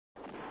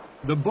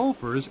The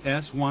Bofors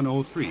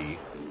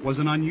S-103 was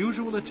an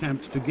unusual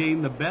attempt to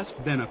gain the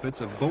best benefits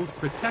of both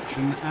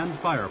protection and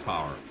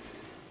firepower.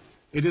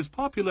 It is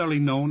popularly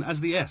known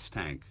as the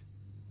S-tank.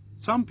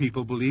 Some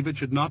people believe it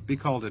should not be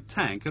called a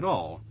tank at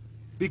all,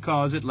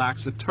 because it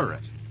lacks a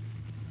turret.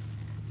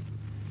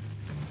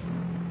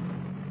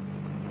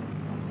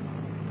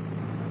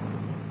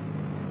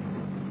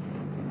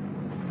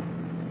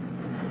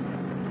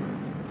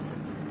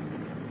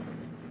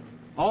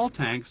 All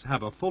tanks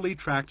have a fully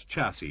tracked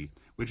chassis,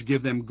 which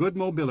give them good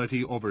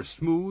mobility over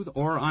smooth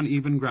or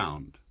uneven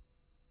ground.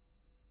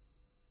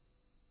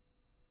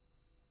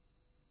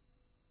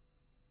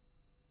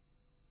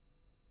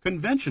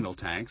 Conventional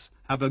tanks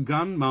have a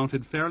gun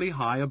mounted fairly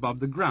high above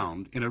the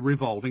ground in a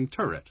revolving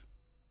turret.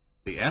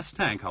 The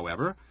S-tank,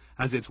 however,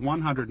 has its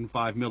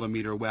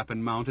 105mm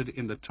weapon mounted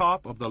in the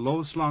top of the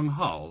low-slung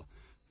hull,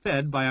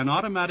 fed by an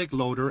automatic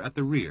loader at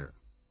the rear.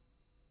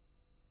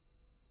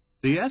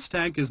 The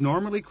S-tank is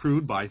normally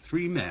crewed by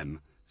 3 men,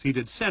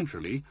 seated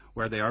centrally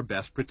where they are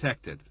best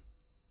protected.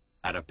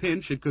 At a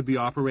pinch, it could be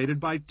operated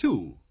by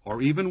 2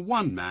 or even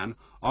 1 man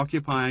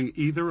occupying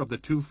either of the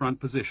 2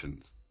 front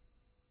positions.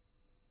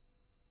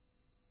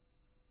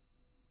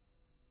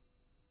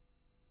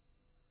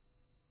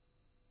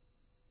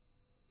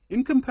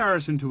 In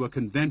comparison to a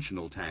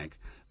conventional tank,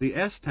 the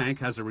S-tank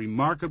has a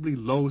remarkably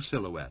low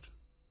silhouette.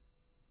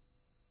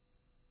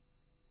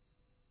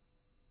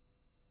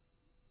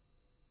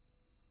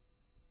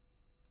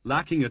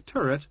 Lacking a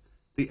turret,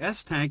 the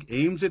S-tank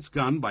aims its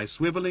gun by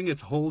swiveling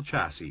its whole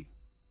chassis.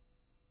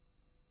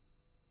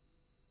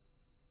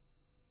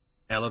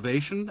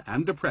 Elevation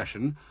and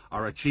depression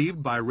are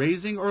achieved by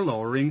raising or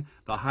lowering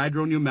the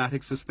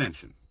hydropneumatic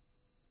suspension.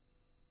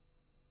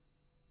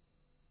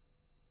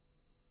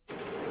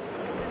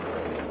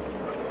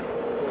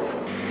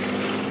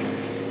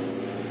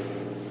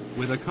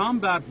 With a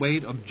combat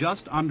weight of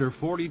just under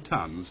 40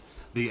 tons,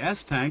 the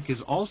S-tank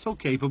is also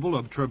capable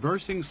of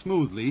traversing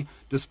smoothly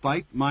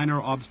despite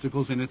minor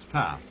obstacles in its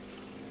path.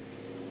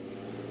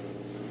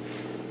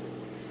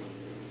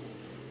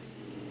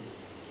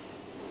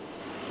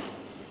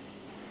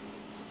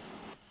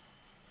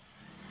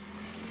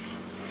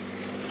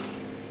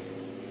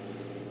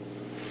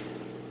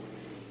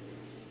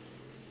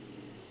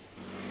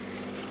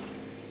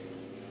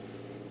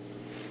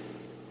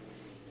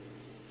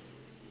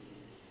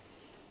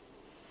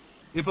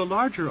 If a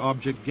larger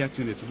object gets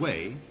in its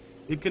way,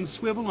 it can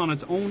swivel on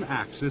its own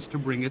axis to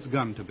bring its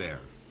gun to bear.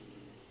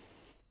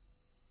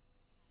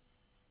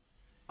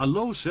 A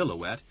low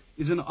silhouette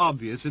is an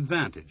obvious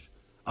advantage,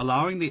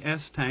 allowing the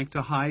S-tank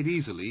to hide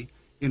easily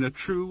in a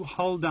true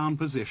hull-down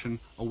position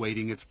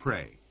awaiting its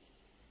prey.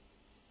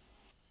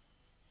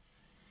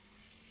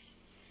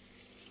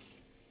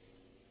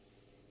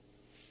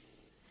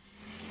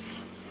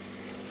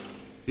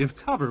 If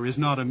cover is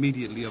not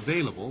immediately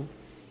available,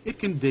 it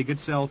can dig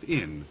itself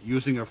in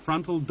using a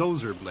frontal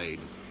dozer blade,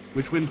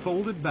 which when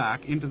folded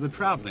back into the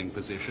traveling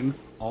position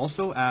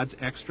also adds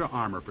extra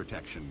armor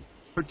protection,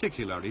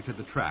 particularly to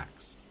the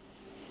tracks.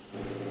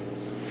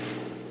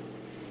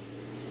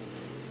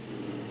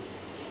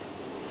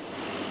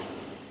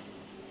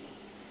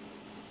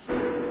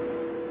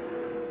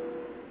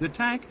 The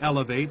tank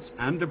elevates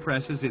and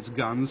depresses its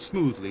guns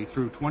smoothly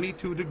through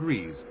 22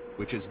 degrees,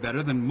 which is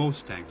better than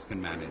most tanks can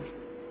manage.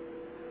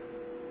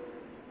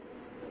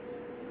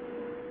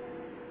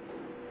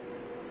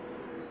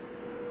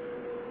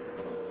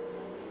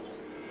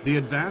 The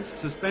advanced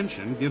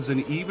suspension gives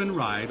an even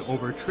ride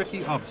over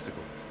tricky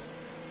obstacles.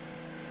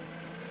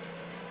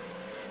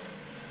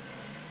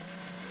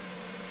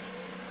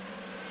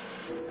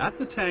 At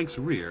the tank's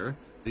rear,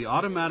 the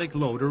automatic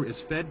loader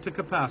is fed to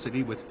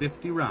capacity with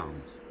 50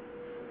 rounds.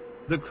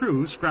 The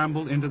crew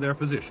scramble into their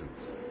positions.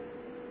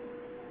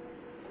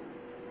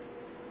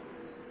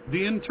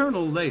 The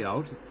internal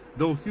layout,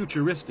 though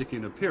futuristic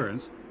in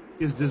appearance,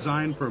 is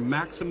designed for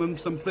maximum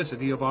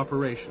simplicity of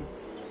operation.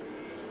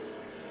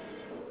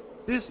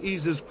 This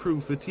eases crew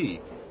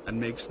fatigue and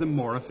makes them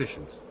more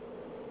efficient.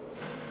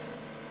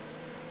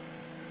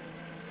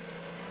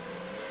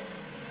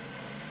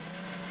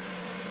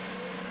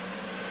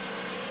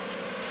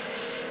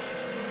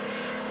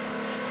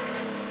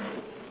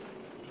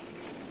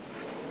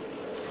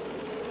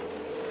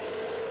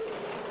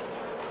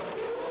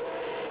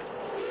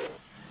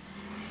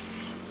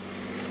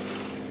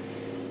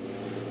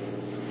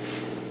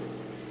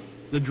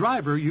 The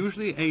driver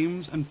usually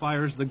aims and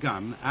fires the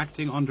gun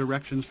acting on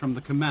directions from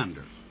the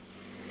commander.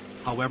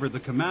 However,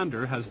 the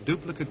commander has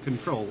duplicate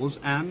controls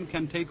and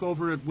can take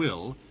over at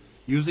will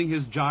using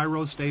his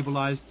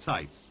gyro-stabilized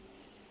sights.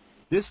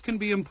 This can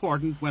be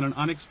important when an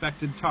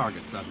unexpected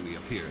target suddenly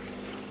appears.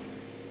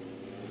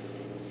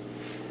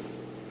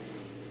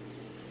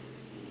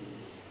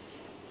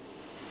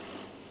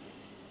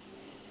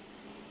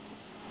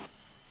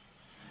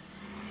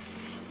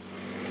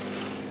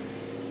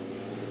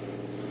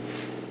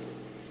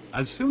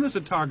 As soon as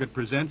a target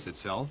presents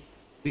itself,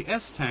 the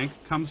S-tank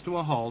comes to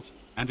a halt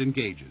and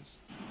engages.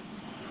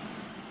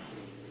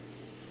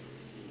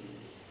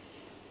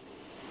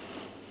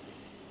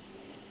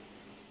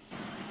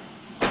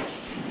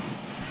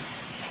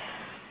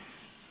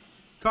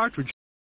 Cartridge